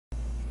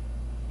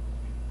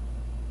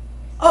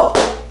Oh,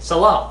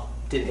 salam.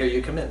 Didn't hear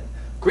you come in.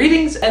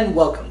 Greetings and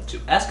welcome to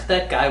Ask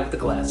That Guy with the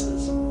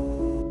Glasses.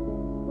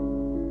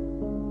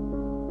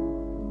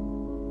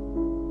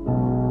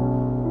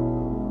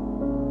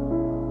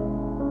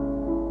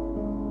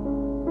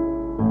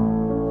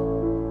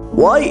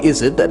 Why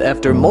is it that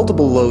after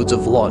multiple loads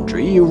of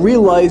laundry, you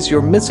realize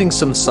you're missing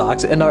some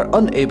socks and are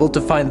unable to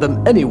find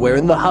them anywhere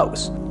in the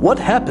house? What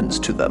happens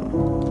to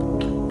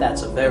them?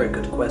 That's a very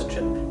good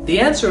question. The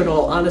answer, in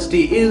all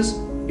honesty, is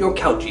your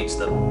couch eats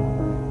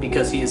them,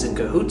 because he is in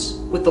cahoots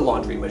with the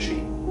laundry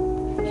machine.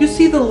 You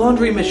see, the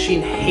laundry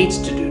machine hates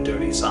to do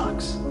dirty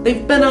socks.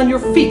 They've been on your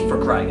feet,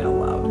 for crying out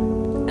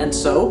loud. And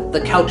so,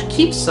 the couch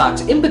keeps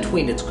socks in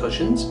between its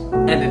cushions,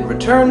 and in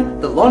return,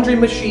 the laundry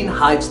machine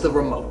hides the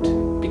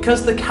remote.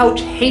 Because the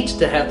couch hates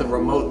to have the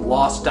remote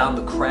lost down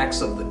the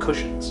cracks of the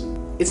cushions.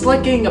 It's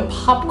like getting a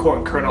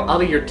popcorn kernel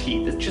out of your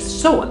teeth. It's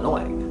just so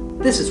annoying.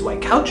 This is why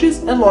couches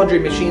and laundry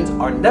machines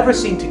are never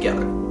seen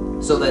together,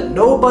 so that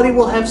nobody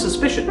will have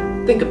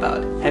suspicion. Think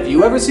about it. Have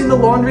you ever seen the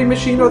laundry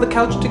machine or the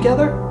couch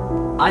together?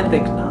 I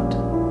think not.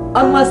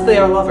 Unless they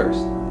are lovers,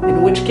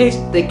 in which case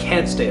they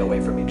can't stay away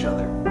from each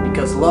other,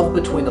 because love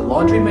between a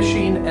laundry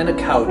machine and a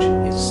couch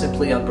is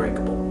simply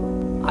unbreakable.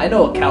 I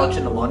know a couch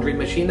and a laundry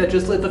machine that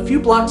just live a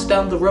few blocks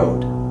down the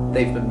road.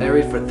 They've been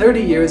married for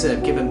 30 years and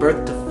have given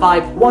birth to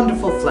 5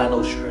 wonderful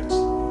flannel shirts.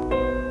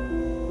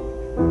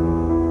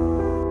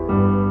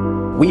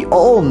 We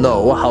all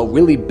know how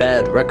really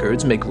bad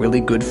records make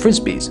really good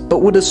frisbees,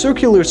 but would a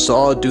circular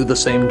saw do the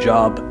same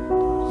job?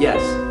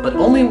 Yes, but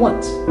only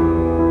once.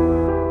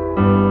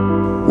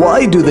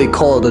 Why do they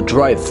call it a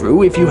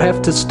drive-thru if you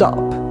have to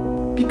stop?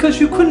 Because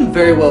you couldn't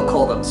very well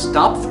call them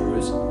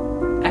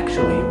stop-throughs.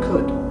 Actually, you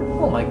could.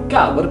 Oh my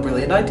god, what a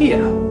brilliant idea.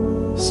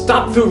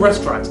 Stop-through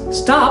restaurants.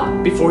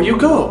 Stop before you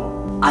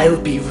go. I'll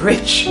be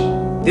rich.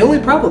 The only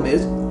problem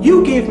is,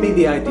 you gave me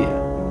the idea,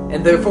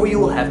 and therefore you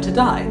will have to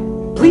die.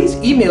 Please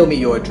email me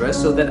your address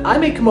so that I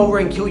may come over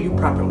and kill you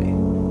properly.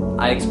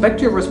 I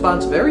expect your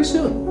response very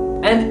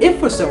soon. And if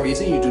for some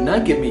reason you do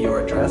not give me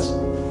your address,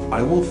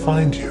 I will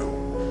find you.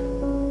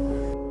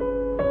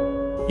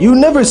 You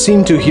never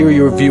seem to hear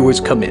your viewers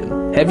come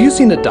in. Have you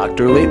seen a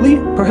doctor lately?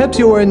 Perhaps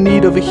you are in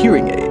need of a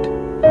hearing aid.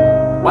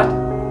 What?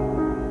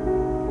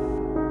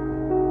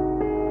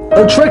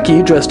 A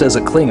Trekkie dressed as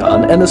a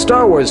Klingon and a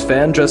Star Wars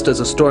fan dressed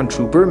as a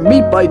stormtrooper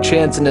meet by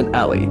chance in an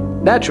alley.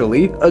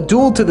 Naturally, a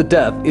duel to the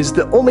death is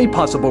the only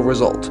possible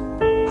result.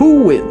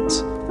 Who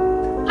wins?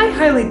 I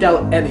highly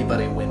doubt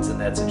anybody wins in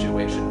that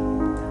situation.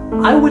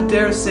 I would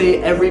dare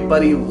say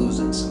everybody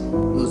loses.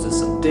 Loses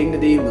some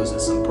dignity,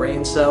 loses some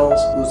brain cells,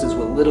 loses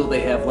what little they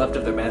have left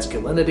of their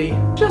masculinity.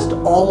 Just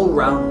all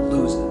around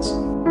loses.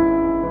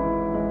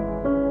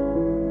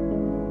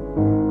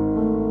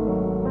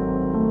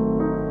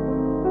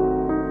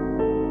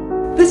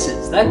 This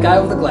is that guy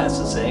with the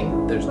glasses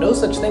saying, there's no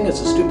such thing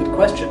as a stupid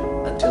question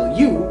until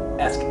you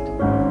ask it.